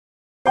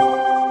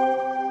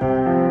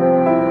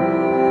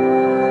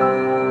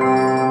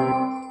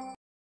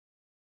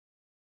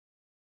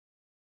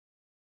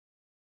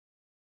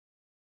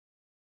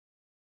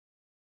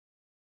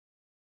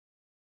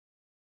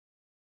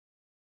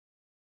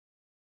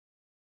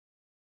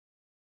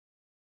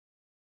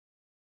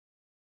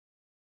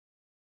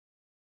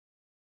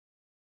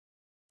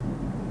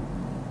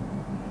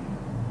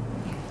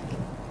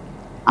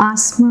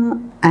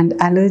Asthma and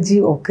allergy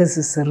occurs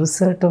as a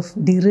result of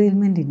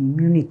derailment in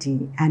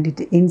immunity, and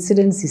its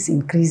incidence is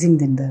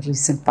increasing in the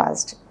recent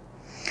past.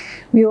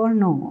 We all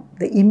know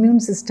the immune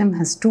system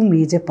has two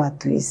major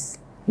pathways.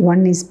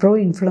 One is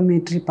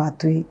pro-inflammatory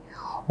pathway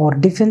or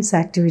defense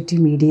activity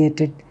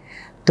mediated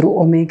through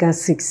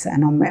omega-6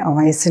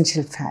 and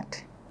essential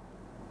fat.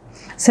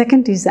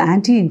 Second is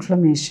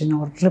anti-inflammation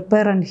or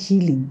repair and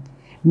healing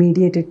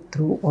mediated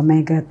through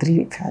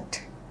omega-3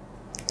 fat.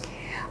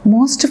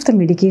 Most of the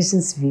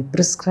medications we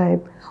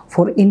prescribe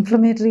for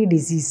inflammatory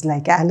disease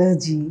like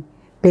allergy,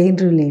 pain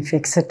relief,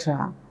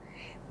 etc.,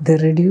 they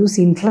reduce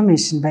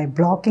inflammation by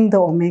blocking the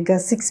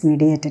omega-6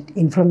 mediated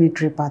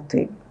inflammatory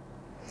pathway.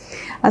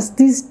 As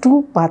these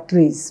two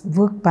pathways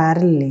work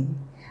parallelly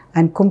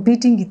and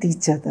competing with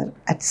each other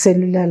at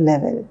cellular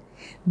level,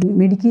 the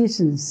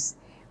medications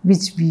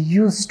which we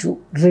use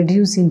to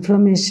reduce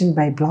inflammation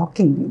by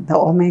blocking the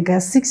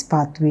omega-6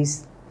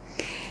 pathways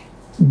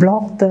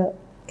block the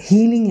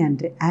healing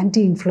and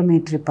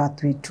anti-inflammatory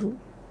pathway too.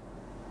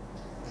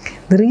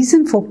 The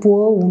reason for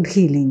poor wound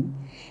healing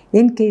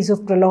in case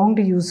of prolonged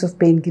use of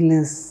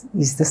painkillers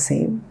is the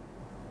same.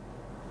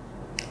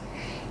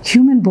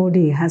 Human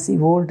body has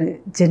evolved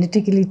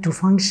genetically to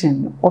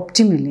function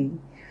optimally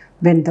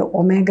when the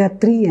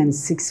omega-3 and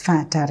 6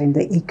 fat are in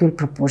the equal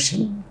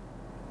proportion.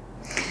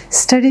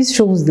 Studies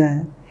show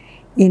that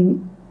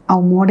in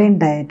our modern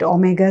diet,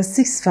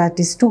 omega-6 fat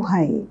is too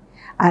high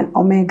and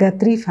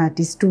omega-3 fat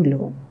is too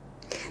low.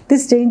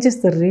 This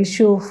changes the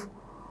ratio of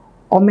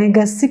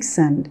omega-6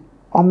 and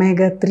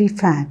omega-3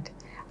 fat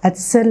at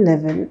cell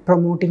level,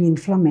 promoting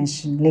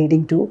inflammation,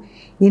 leading to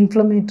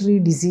inflammatory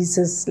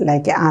diseases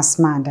like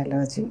asthma and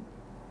allergy.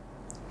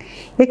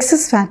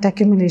 Excess fat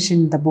accumulation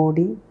in the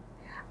body,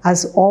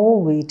 as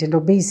overweight and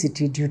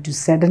obesity due to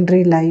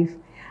sedentary life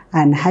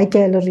and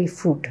high-calorie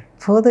food,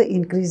 further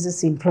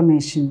increases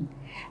inflammation,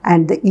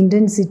 and the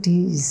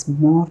intensity is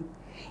more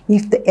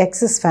if the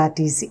excess fat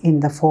is in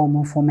the form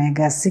of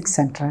omega-6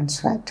 and trans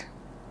fat.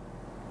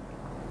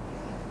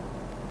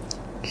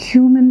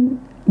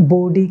 Human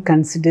body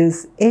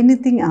considers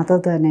anything other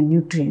than a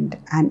nutrient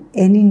and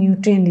any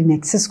nutrient in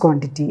excess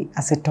quantity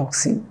as a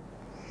toxin.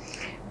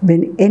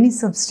 When any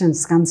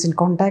substance comes in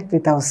contact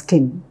with our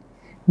skin,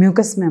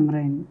 mucous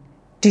membrane,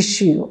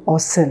 tissue or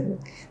cell,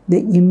 the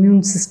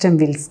immune system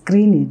will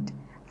screen it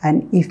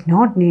and if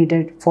not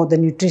needed for the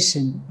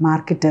nutrition,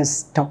 mark it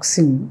as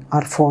toxin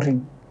or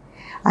foreign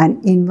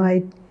and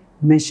invite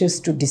measures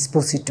to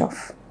dispose it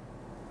of.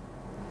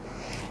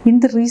 In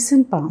the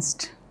recent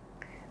past,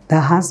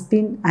 there has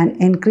been an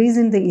increase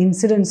in the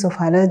incidence of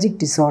allergic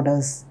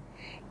disorders,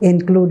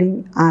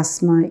 including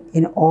asthma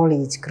in all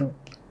age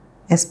groups,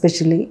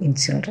 especially in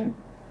children.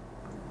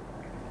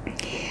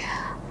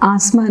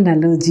 Asthma and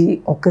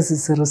allergy occurs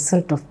as a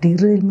result of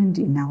derailment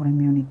in our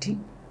immunity.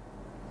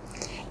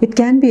 It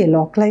can be a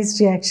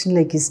localized reaction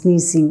like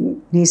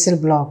sneezing, nasal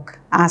block,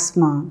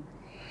 asthma,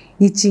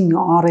 itching,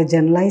 or a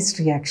generalized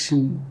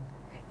reaction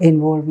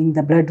involving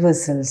the blood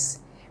vessels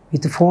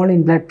with fall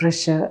in blood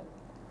pressure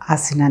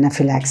as in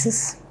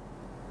anaphylaxis.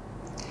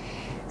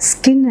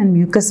 Skin and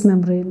mucous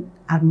membrane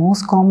are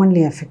most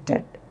commonly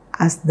affected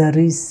as there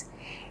is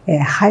a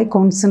high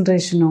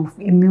concentration of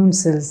immune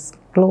cells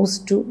close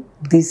to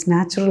these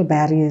natural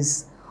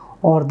barriers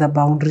or the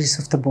boundaries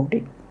of the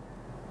body.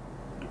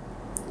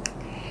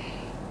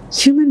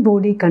 Human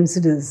body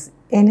considers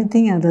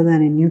anything other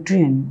than a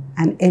nutrient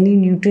and any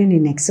nutrient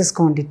in excess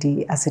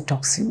quantity as a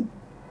toxin.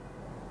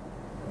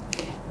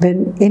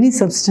 When any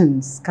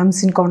substance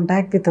comes in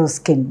contact with our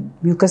skin,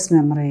 mucous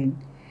membrane,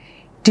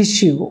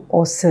 tissue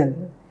or cell,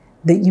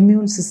 the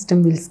immune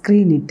system will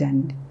screen it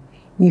and,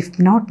 if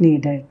not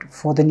needed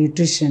for the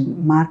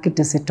nutrition, mark it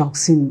as a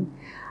toxin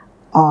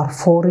or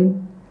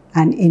foreign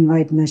and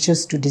invite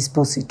measures to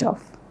dispose it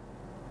of.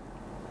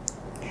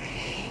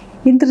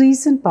 In the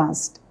recent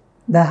past,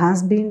 there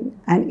has been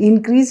an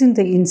increase in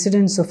the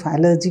incidence of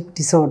allergic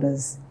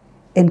disorders,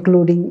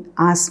 including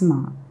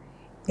asthma,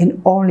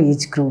 in all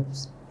age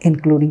groups,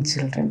 including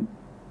children.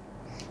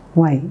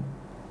 Why?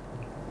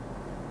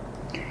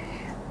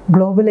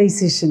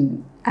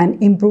 Globalization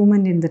and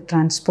improvement in the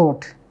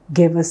transport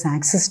gave us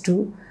access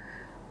to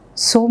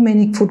so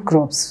many food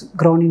crops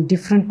grown in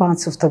different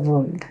parts of the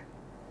world.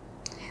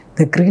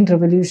 The Green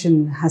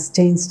Revolution has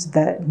changed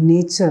the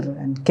nature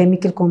and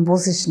chemical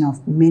composition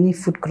of many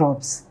food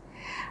crops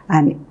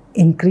and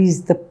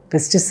increased the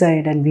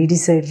pesticide and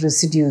weedicide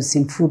residues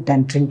in food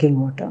and drinking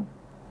water.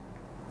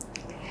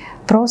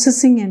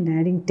 Processing and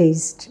adding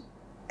taste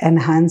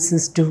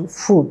enhances to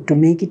food to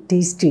make it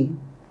tasty,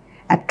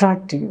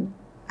 attractive,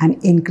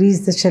 and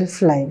increase the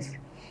shelf life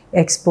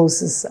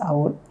exposes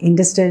our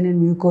intestinal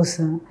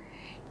mucosa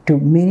to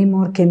many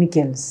more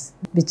chemicals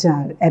which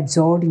are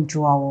absorbed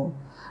into our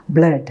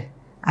blood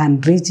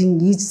and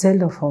reaching each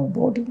cell of our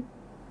body.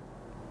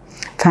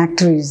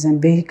 Factories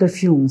and vehicle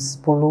fumes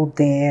pollute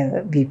the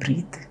air we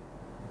breathe.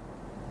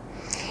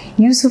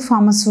 Use of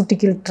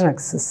pharmaceutical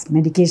drugs as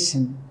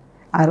medication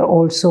are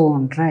also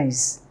on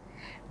rise,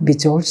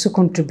 which also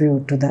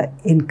contribute to the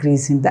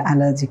increase in the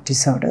allergic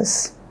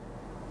disorders.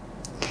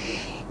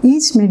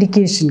 Each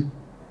medication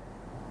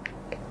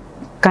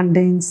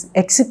contains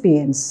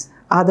excipients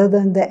other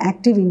than the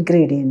active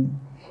ingredient,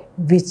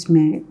 which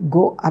may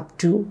go up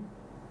to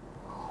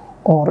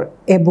or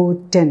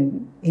above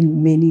 10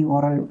 in many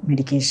oral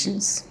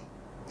medications.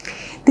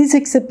 These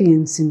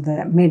excipients in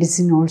the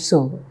medicine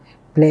also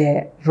play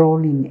a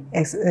role in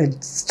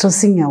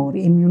stressing our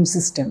immune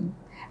system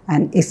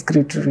and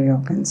excretory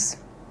organs.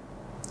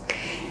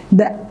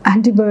 The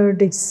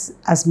antibiotics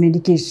as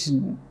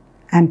medication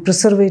and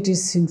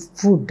preservatives in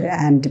food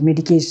and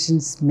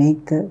medications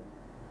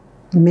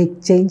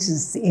make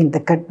changes in the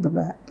gut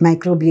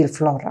microbial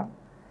flora.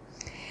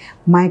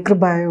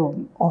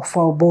 Microbiome of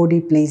our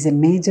body plays a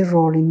major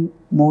role in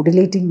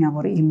modulating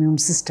our immune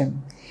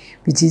system,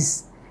 which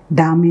is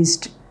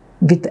damaged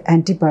with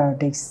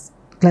antibiotics,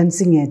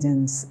 cleansing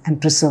agents, and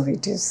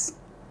preservatives.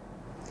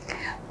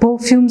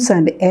 Perfumes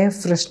and air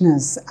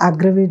fresheners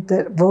aggravate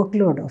the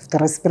workload of the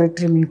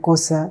respiratory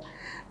mucosa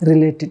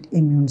related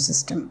immune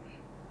system.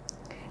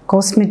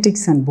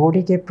 Cosmetics and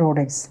body care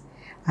products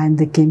and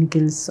the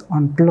chemicals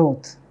on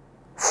clothes,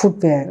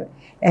 footwear,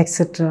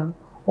 etc.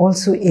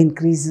 also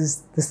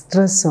increases the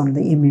stress on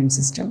the immune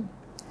system.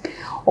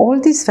 All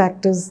these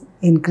factors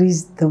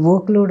increase the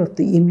workload of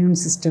the immune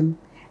system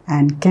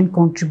and can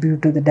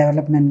contribute to the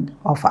development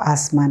of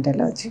asthma and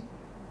allergy.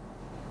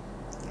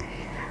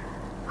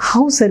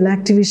 How cell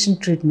activation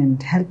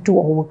treatment help to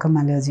overcome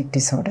allergic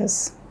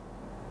disorders?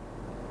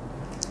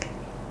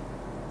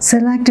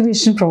 Cell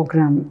activation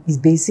program is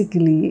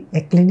basically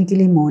a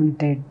clinically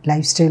monitored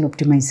lifestyle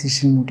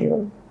optimization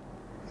module.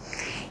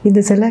 In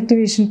the cell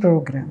activation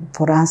program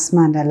for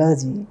asthma and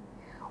allergy,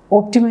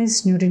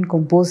 optimized nutrient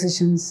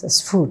compositions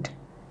as food,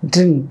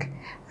 drink,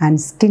 and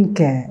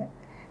skincare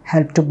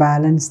help to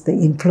balance the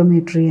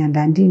inflammatory and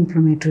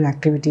anti-inflammatory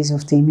activities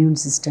of the immune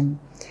system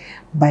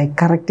by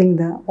correcting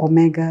the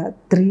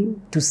omega-3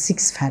 to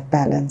 6 fat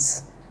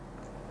balance.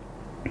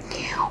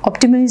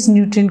 Optimized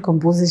nutrient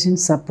composition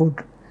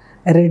support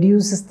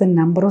reduces the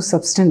number of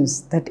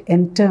substances that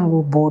enter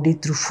our body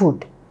through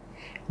food,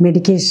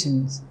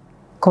 medications,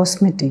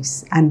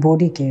 cosmetics, and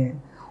body care,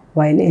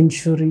 while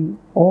ensuring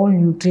all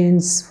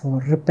nutrients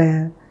for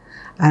repair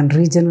and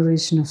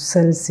regeneration of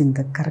cells in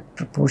the correct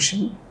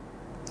proportion.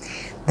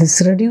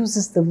 This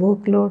reduces the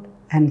workload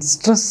and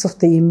stress of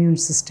the immune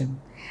system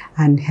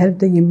and help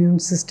the immune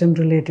system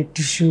related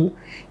tissue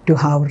to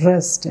have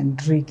rest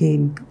and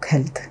regain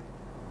health.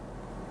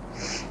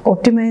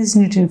 Optimized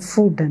nutrient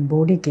food and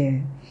body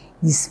care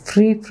is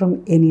free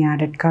from any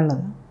added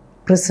color,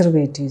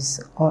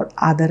 preservatives, or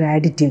other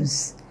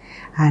additives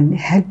and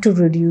help to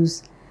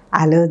reduce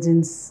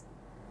allergens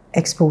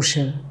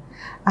exposure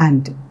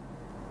and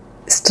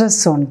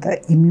stress on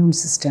the immune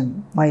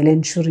system while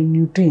ensuring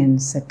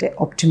nutrients at an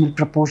optimal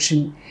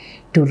proportion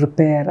to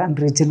repair and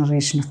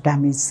regeneration of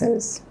damaged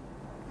cells.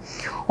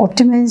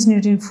 Optimized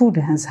nutrient food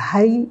has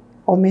high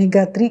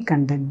omega-3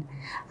 content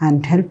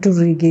and help to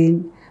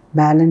regain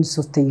balance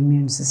of the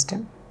immune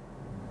system.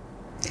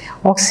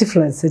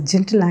 Oxyflux, a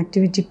gentle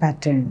activity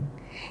pattern,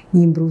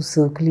 improves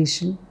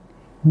circulation,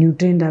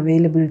 nutrient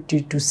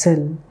availability to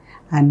cell,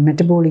 and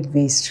metabolic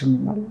waste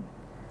removal.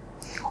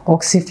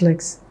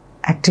 Oxyflux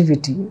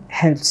activity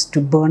helps to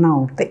burn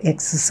out the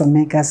excess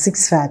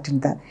omega-6 fat in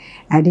the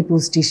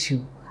adipose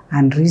tissue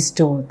and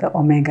restore the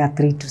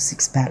omega-3 to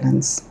 6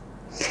 balance.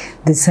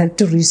 This helps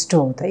to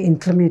restore the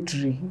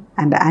inflammatory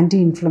and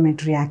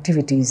anti-inflammatory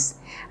activities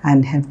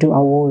and help to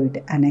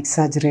avoid an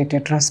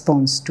exaggerated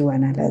response to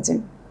an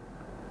allergen.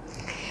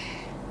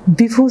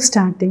 Before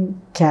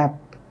starting CAP,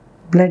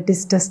 blood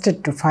is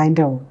tested to find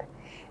out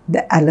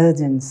the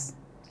allergens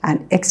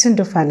and extent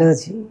of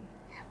allergy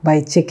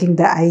by checking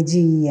the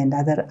IgE and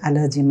other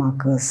allergy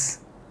markers.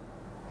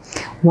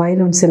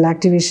 While on cell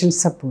activation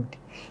support,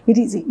 it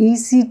is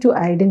easy to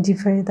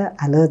identify the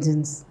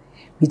allergens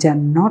which are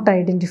not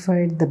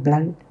identified in the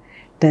blood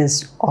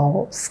test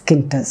or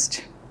skin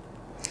test.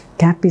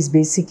 CAP is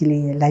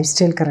basically a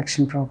lifestyle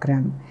correction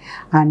program,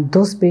 and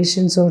those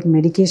patients on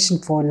medication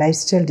for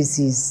lifestyle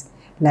disease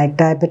like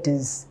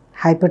diabetes,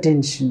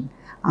 hypertension,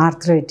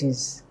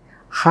 arthritis,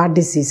 heart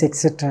disease,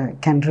 etc.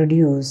 can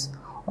reduce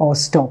or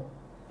stop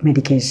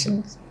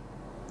medications.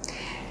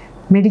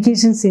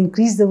 Medications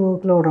increase the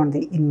workload on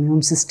the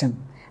immune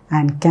system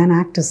and can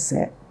act as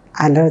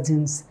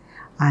allergens,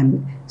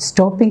 and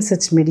stopping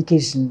such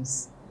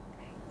medications,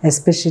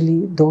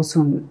 especially those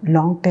on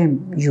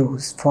long-term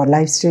use for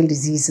lifestyle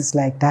diseases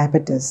like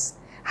diabetes,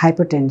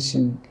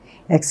 hypertension,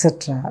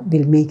 etc.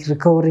 will make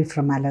recovery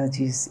from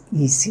allergies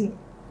easy.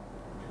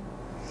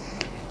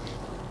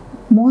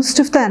 Most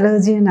of the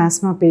allergy and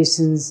asthma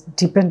patients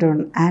depend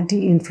on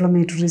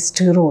anti-inflammatory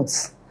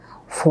steroids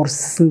for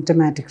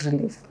symptomatic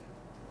relief.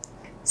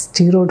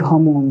 Steroid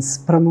hormones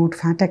promote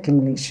fat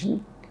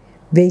accumulation,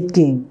 weight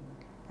gain,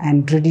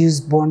 and reduce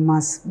bone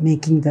mass,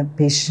 making the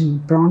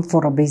patient prone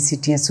for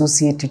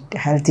obesity-associated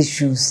health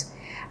issues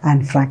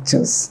and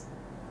fractures.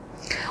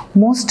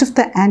 Most of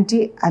the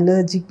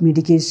anti-allergic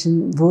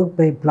medication work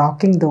by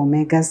blocking the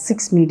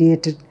omega-6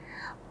 mediated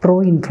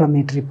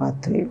pro-inflammatory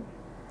pathway.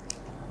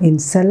 In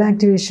cell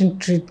activation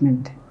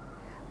treatment,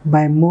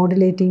 by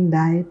modulating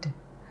diet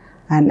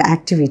and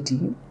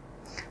activity,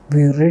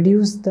 we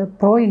reduce the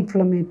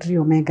pro-inflammatory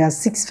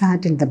omega-6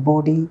 fat in the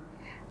body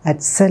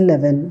at cell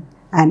level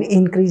and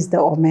increase the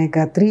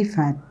omega-3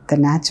 fat, the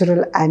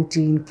natural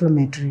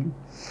anti-inflammatory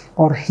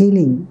or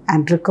healing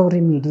and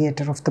recovery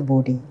mediator of the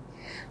body,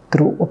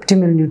 through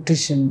optimal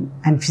nutrition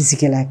and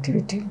physical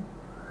activity.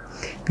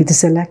 With the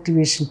cell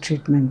activation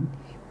treatment,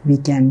 we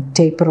can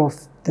taper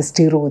off the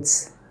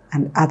steroids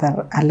and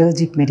other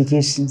allergic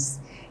medications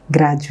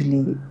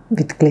gradually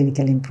with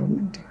clinical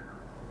improvement.